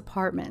in this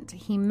apartment,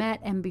 he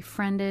met and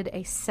befriended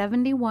a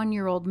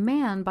 71-year-old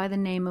man by the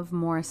name of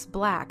Morris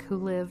Black, who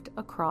lived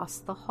across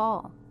the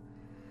hall.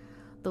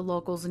 The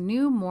locals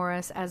knew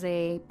Morris as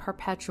a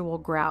perpetual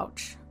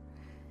grouch.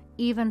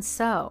 Even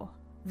so,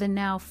 the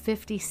now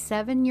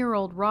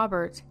 57-year-old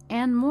Robert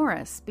and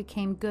Morris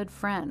became good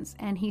friends,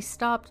 and he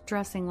stopped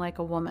dressing like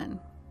a woman.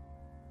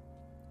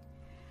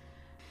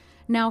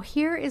 Now,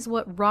 here is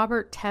what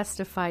Robert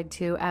testified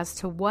to as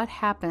to what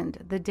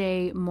happened the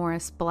day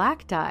Morris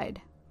Black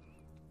died.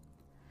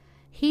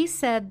 He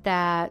said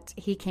that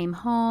he came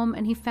home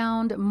and he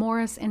found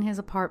Morris in his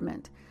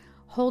apartment,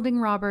 holding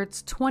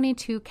Robert's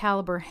 .22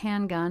 caliber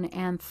handgun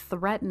and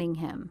threatening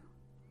him.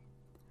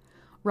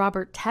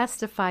 Robert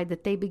testified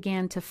that they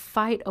began to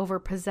fight over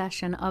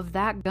possession of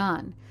that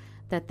gun,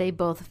 that they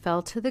both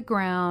fell to the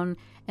ground,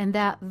 and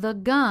that the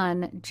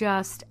gun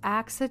just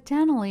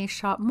accidentally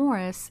shot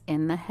Morris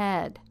in the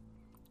head,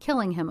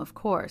 killing him, of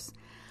course.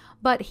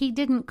 But he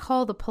didn't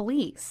call the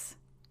police.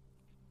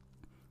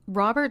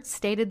 Robert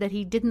stated that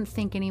he didn't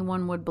think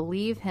anyone would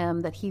believe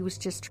him, that he was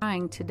just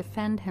trying to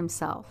defend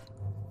himself.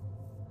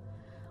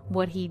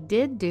 What he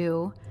did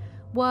do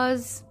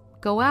was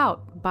go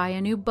out, buy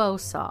a new bow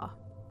saw,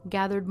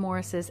 gathered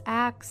Morris's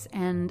axe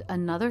and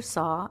another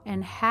saw,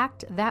 and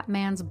hacked that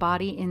man's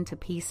body into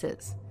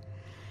pieces.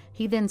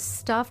 He then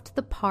stuffed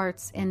the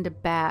parts into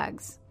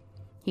bags.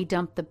 He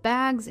dumped the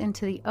bags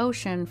into the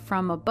ocean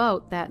from a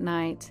boat that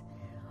night,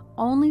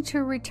 only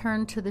to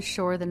return to the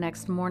shore the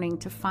next morning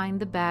to find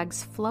the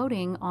bags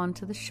floating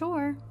onto the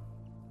shore.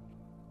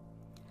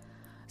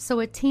 So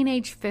a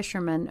teenage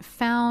fisherman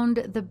found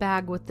the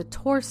bag with the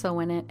torso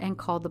in it and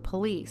called the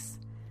police.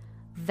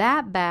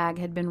 That bag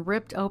had been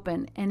ripped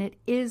open, and it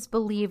is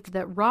believed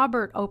that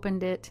Robert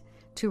opened it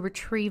to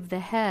retrieve the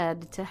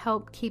head to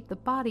help keep the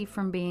body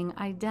from being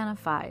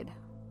identified.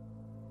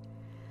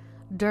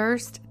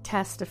 Durst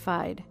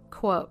testified,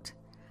 quote,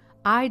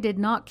 "I did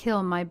not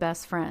kill my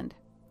best friend.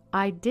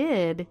 I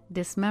did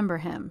dismember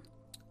him,"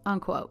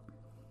 unquote.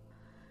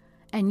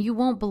 And you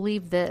won't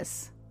believe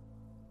this,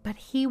 but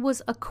he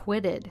was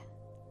acquitted.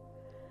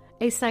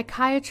 A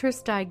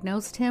psychiatrist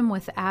diagnosed him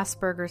with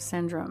Asperger's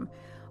syndrome,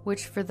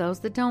 which, for those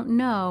that don't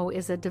know,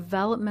 is a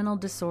developmental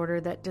disorder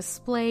that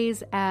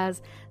displays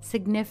as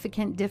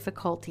significant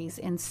difficulties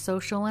in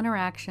social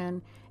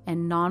interaction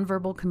and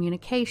nonverbal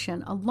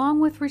communication, along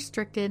with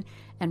restricted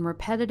and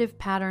repetitive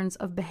patterns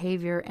of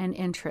behavior and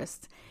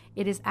interests.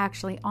 It is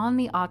actually on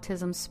the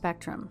autism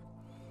spectrum.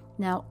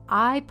 Now,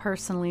 I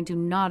personally do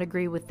not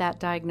agree with that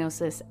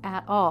diagnosis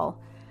at all,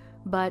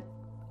 but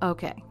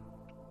okay.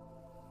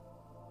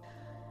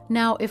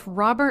 Now, if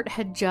Robert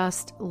had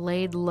just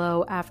laid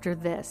low after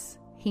this,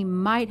 he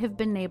might have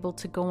been able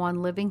to go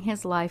on living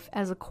his life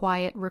as a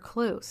quiet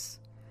recluse.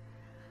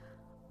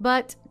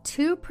 But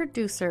two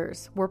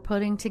producers were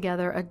putting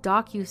together a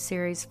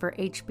docuseries for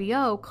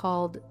HBO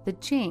called The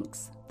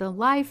Jinx, The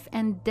Life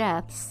and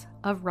Deaths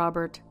of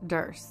Robert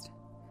Durst.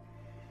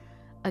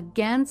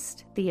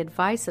 Against the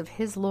advice of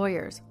his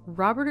lawyers,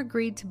 Robert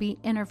agreed to be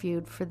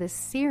interviewed for this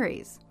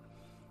series.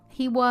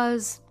 He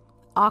was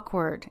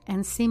awkward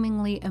and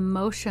seemingly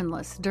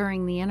emotionless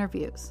during the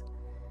interviews.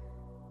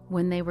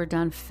 When they were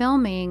done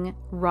filming,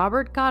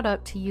 Robert got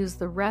up to use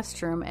the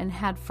restroom and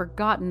had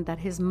forgotten that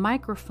his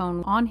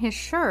microphone on his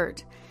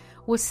shirt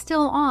was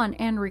still on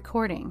and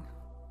recording.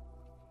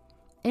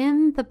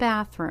 In the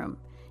bathroom,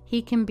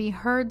 he can be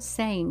heard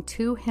saying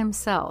to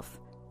himself,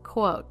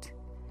 quote,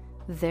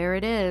 "There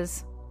it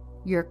is.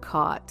 You're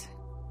caught.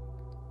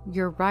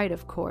 You're right,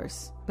 of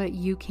course, but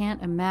you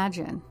can't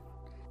imagine.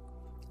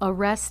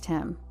 Arrest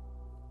him.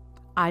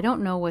 I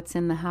don't know what's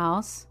in the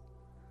house.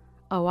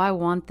 Oh, I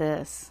want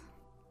this.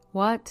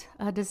 What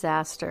a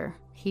disaster.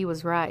 He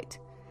was right.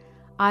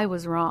 I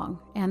was wrong.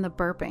 And the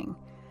burping.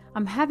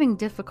 I'm having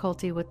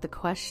difficulty with the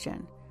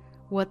question.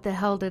 What the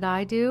hell did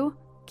I do?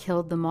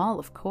 Killed them all,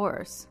 of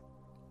course."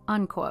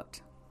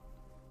 Unquote.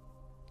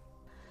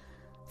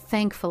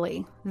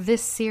 Thankfully,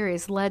 this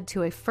series led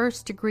to a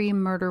first-degree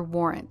murder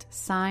warrant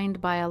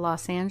signed by a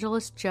Los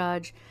Angeles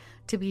judge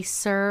to be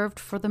served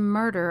for the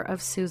murder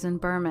of Susan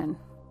Berman.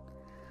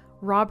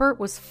 Robert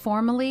was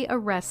formally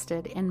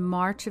arrested in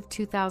March of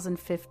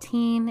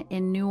 2015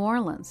 in New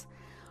Orleans,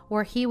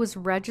 where he was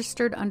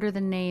registered under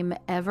the name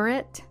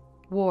Everett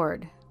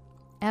Ward,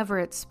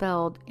 Everett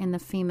spelled in the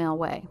female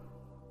way.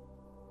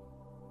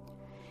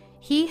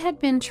 He had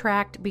been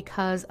tracked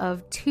because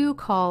of 2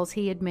 calls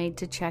he had made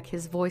to check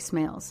his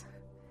voicemails.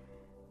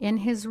 In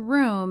his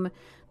room,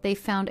 they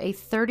found a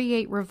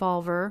 .38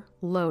 revolver,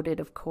 loaded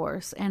of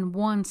course, and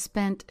 1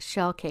 spent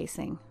shell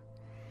casing.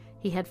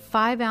 He had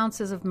 5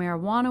 ounces of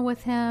marijuana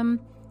with him,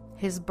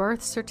 his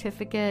birth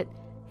certificate,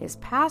 his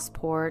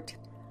passport,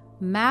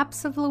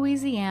 maps of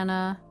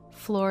Louisiana,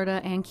 Florida,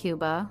 and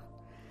Cuba,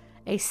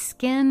 a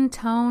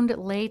skin-toned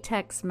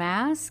latex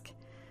mask,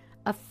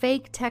 a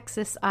fake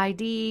Texas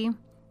ID,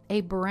 a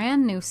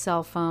brand new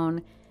cell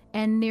phone,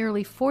 and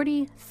nearly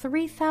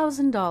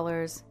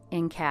 $43,000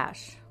 in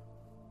cash.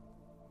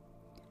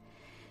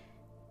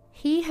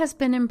 He has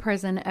been in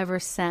prison ever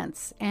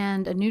since,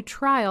 and a new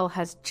trial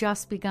has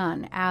just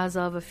begun as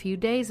of a few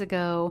days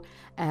ago,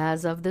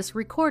 as of this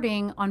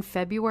recording, on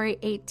February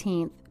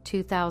 18th,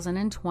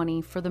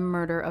 2020, for the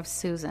murder of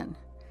Susan.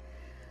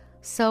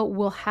 So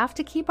we'll have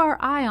to keep our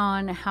eye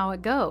on how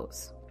it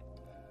goes.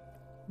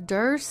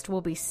 Durst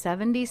will be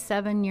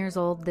 77 years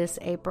old this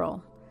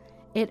April.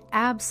 It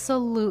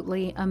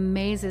absolutely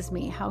amazes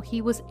me how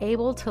he was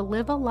able to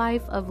live a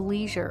life of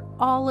leisure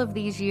all of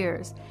these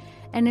years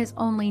and is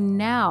only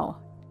now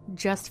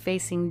just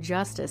facing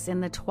justice in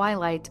the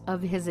twilight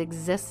of his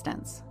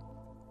existence.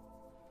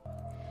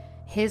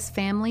 His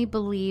family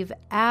believe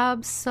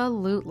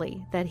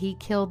absolutely that he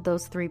killed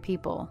those 3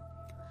 people.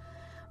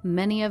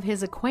 Many of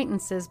his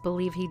acquaintances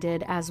believe he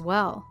did as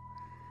well.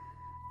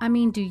 I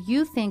mean, do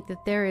you think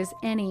that there is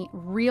any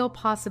real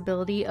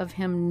possibility of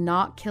him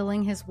not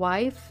killing his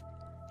wife,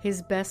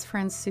 his best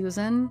friend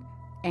Susan,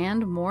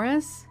 and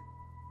Morris?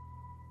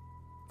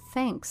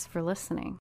 Thanks for listening.